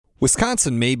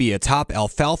Wisconsin may be a top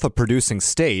alfalfa producing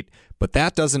state, but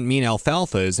that doesn't mean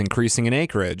alfalfa is increasing in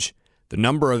acreage. The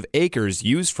number of acres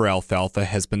used for alfalfa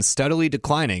has been steadily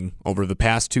declining over the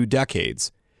past 2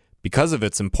 decades. Because of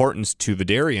its importance to the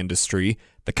dairy industry,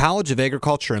 the College of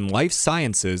Agriculture and Life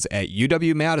Sciences at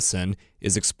UW-Madison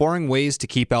is exploring ways to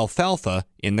keep alfalfa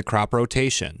in the crop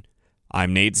rotation.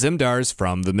 I'm Nate Zimdars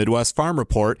from the Midwest Farm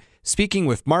Report, speaking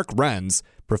with Mark Renz,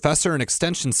 professor and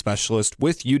extension specialist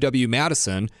with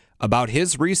UW-Madison, about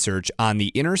his research on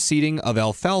the interseeding of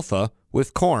alfalfa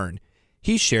with corn.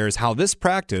 He shares how this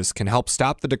practice can help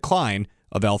stop the decline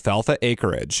of alfalfa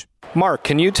acreage. Mark,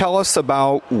 can you tell us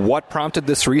about what prompted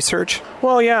this research?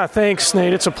 Well, yeah, thanks,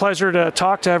 Nate. It's a pleasure to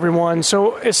talk to everyone.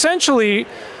 So essentially,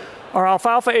 our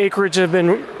alfalfa acreage have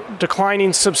been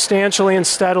declining substantially and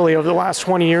steadily over the last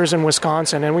 20 years in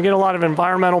Wisconsin, and we get a lot of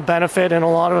environmental benefit and a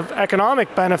lot of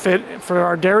economic benefit for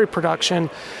our dairy production.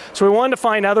 So we wanted to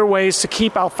find other ways to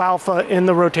keep alfalfa in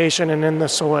the rotation and in the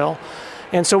soil.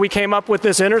 And so we came up with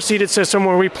this interseeded system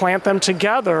where we plant them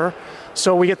together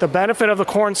so we get the benefit of the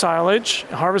corn silage,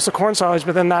 harvest the corn silage,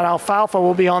 but then that alfalfa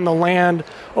will be on the land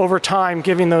over time,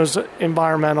 giving those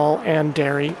environmental and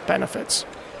dairy benefits.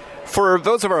 For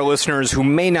those of our listeners who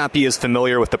may not be as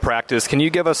familiar with the practice, can you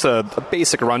give us a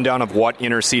basic rundown of what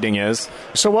interseeding is?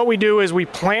 So what we do is we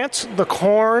plant the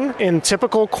corn in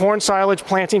typical corn silage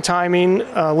planting timing,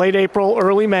 late April,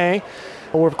 early May.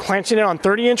 We're planting it on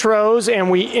 30-inch rows, and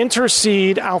we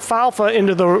interseed alfalfa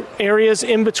into the areas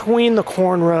in between the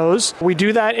corn rows. We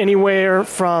do that anywhere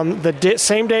from the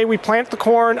same day we plant the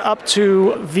corn up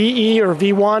to VE or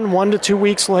V1, 1 to 2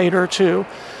 weeks later, too.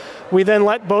 We then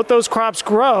let both those crops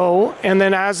grow, and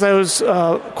then as those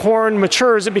corn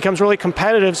matures, it becomes really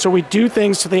competitive. So we do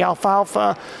things to the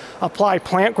alfalfa, apply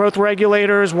plant growth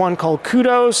regulators, one called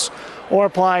Kudos, or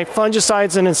apply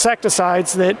fungicides and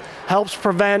insecticides that helps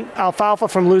prevent alfalfa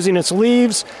from losing its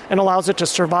leaves and allows it to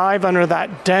survive under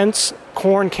that dense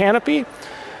corn canopy.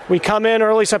 We come in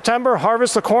early September,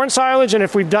 harvest the corn silage, and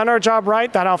if we've done our job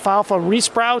right, that alfalfa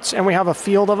resprouts, and we have a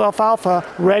field of alfalfa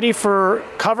ready for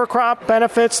cover crop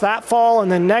benefits that fall,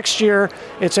 and then next year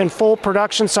it's in full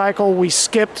production cycle. We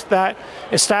skipped that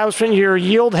establishment year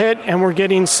yield hit, and we're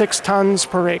getting 6 tons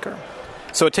per acre.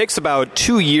 So it takes about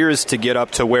 2 years to get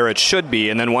up to where it should be,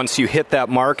 and then once you hit that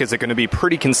mark, is it going to be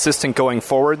pretty consistent going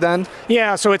forward then?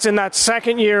 Yeah, so it's in that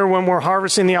second year when we're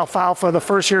harvesting the alfalfa. The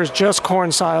first year is just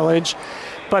corn silage,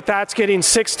 but that's getting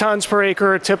 6 tons per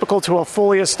acre, typical to a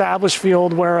fully established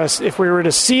field, whereas if we were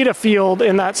to seed a field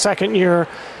in that second year,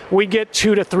 we get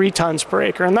 2 to 3 tons per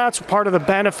acre, and that's part of the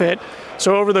benefit.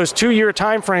 So over those 2-year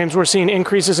time frames, we're seeing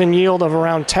increases in yield of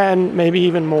around 10, maybe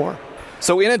even more.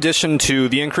 So in addition to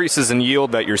the increases in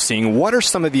yield that you're seeing, what are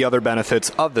some of the other benefits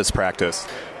of this practice?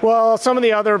 Well, some of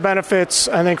the other benefits,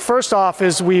 I think first off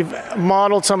is we've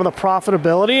modeled some of the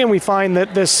profitability, and we find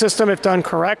that this system, if done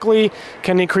correctly,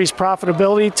 can increase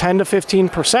profitability 10 to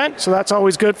 15%. So that's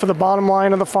always good for the bottom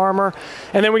line of the farmer.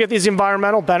 And then we get these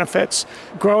environmental benefits.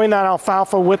 Growing that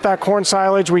alfalfa with that corn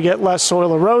silage, we get less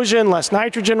soil erosion, less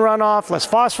nitrogen runoff, less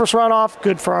phosphorus runoff,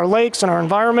 good for our lakes and our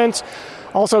environments.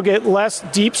 Also get less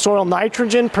deep soil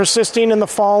nitrogen persisting in the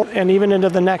fall and even into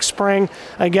the next spring,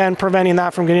 again, preventing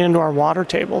that from getting into our water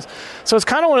tables. So it's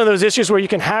kind of one of those issues where you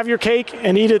can have your cake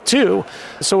and eat it too.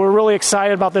 So we're really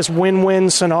excited about this win-win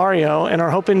scenario and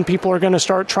are hoping people are going to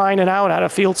start trying it out at a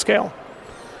field scale.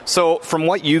 So from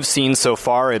what you've seen so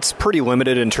far, it's pretty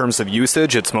limited in terms of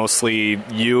usage. It's mostly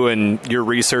you and your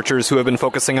researchers who have been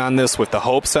focusing on this with the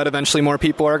hopes that eventually more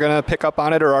people are going to pick up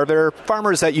on it, or are there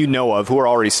farmers that you know of who are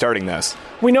already starting this?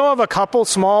 We know of a couple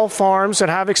small farms that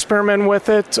have experimented with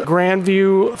it.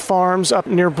 Grandview Farms up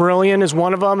near Brillion is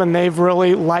one of them, and they've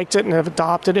really liked it and have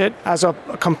adopted it as a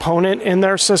component in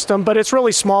their system. But it's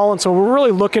really small, and so we're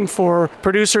really looking for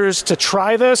producers to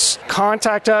try this,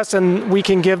 contact us, and we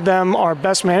can give them our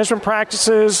best management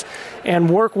practices and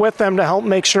work with them to help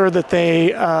make sure that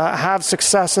they have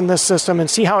success in this system and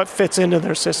see how it fits into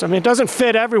their system. It doesn't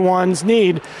fit everyone's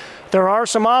need. There are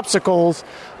some obstacles,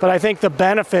 but I think the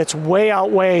benefits way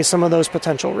outweigh some of those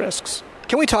potential risks.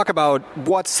 Can we talk about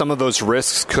what some of those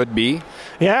risks could be?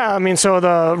 Yeah, I mean, so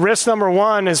the risk number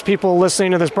one is people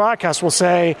listening to this broadcast will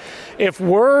say, if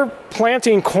we're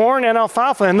planting corn and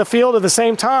alfalfa in the field at the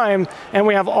same time and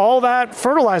we have all that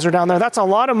fertilizer down there, that's a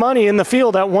lot of money in the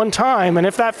field at one time, and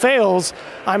if that fails,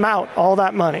 I'm out all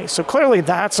that money. So clearly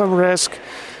that's a risk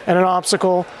and an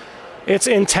obstacle. It's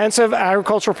intensive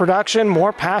agricultural production,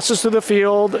 more passes through the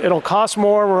field, it'll cost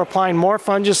more, we're applying more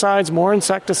fungicides, more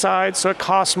insecticides, so it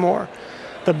costs more.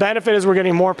 The benefit is we're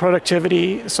getting more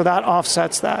productivity, so that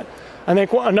offsets that. I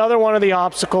think another one of the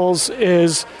obstacles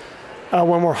is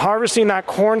When we're harvesting that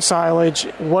corn silage,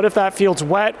 what if that field's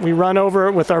wet? We run over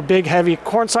it with our big, heavy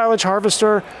corn silage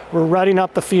harvester. We're rutting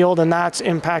up the field, and that's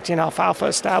impacting alfalfa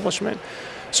establishment.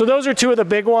 So those are two of the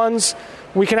big ones.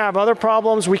 We can have other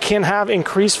problems. We can have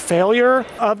increased failure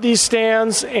of these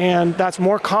stands, and that's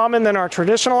more common than our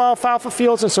traditional alfalfa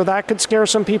fields, and so that could scare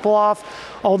some people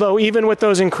off. Although even with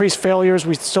those increased failures,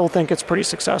 we still think it's pretty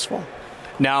successful.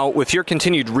 Now, with your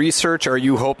continued research, are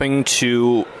you hoping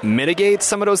to mitigate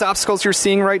some of those obstacles you're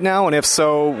seeing right now? And if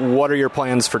so, what are your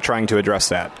plans for trying to address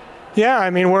that? Yeah, I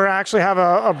mean, we actually have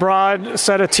a broad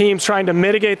set of teams trying to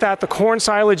mitigate that. The corn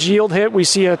silage yield hit, we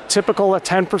see a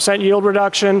 10% yield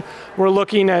reduction. We're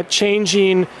looking at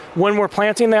changing when we're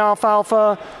planting the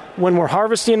alfalfa, when we're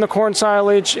harvesting the corn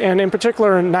silage, and in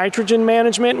particular nitrogen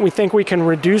management. We think we can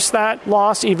reduce that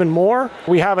loss even more.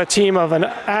 We have a team of an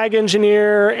ag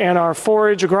engineer and our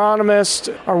forage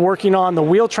agronomist are working on the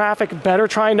wheel traffic better,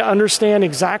 trying to understand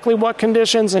exactly what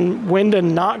conditions and when to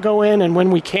not go in and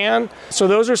when we can. So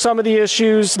those are some of the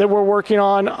issues that we're working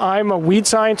on. I'm a weed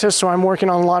scientist, so I'm working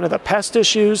on a lot of the pest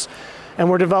issues, and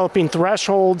we're developing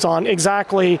thresholds on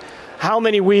exactly how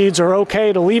many weeds are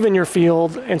okay to leave in your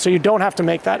field, and so you don't have to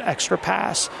make that extra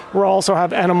pass. We also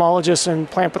have entomologists and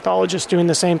plant pathologists doing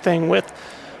the same thing with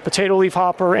potato leaf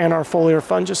hopper and our foliar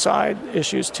fungicide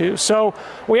issues too. So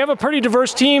we have a pretty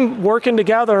diverse team working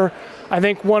together. I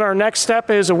think what our next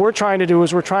step is, that we're trying to do,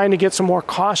 is we're trying to get some more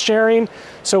cost sharing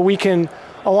so we can,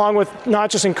 along with not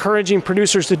just encouraging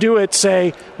producers to do it,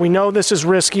 say, we know this is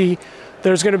risky,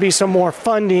 there's going to be some more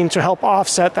funding to help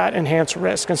offset that enhanced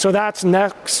risk. And so that's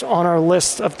next on our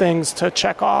list of things to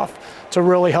check off to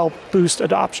really help boost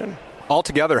adoption.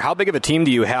 Altogether, how big of a team do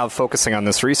you have focusing on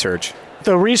this research?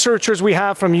 The researchers we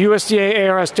have from USDA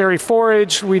ARS Dairy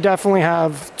Forage, we definitely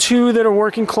have 2 that are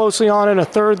working closely on it, a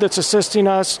third that's assisting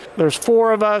us. There's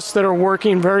 4 of us that are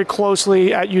working very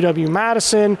closely at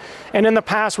UW-Madison. And in the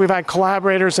past, we've had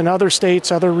collaborators in other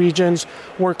states, other regions,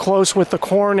 work close with the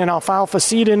corn and alfalfa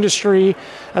seed industry,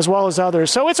 as well as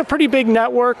others. So it's a pretty big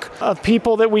network of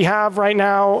people that we have right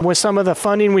now. With some of the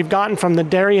funding we've gotten from the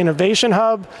Dairy Innovation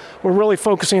Hub, we're really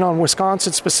focusing on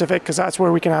Wisconsin specific because that's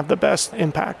where we can have the best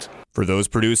impact. For those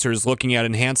producers looking at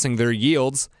enhancing their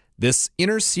yields, this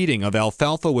interseeding of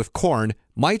alfalfa with corn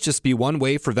might just be one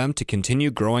way for them to continue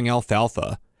growing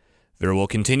alfalfa. There will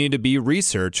continue to be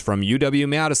research from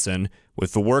UW-Madison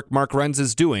with the work Mark Renz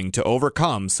is doing to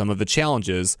overcome some of the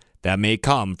challenges that may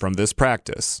come from this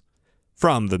practice.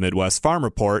 From the Midwest Farm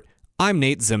Report, I'm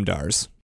Nate Zimdars.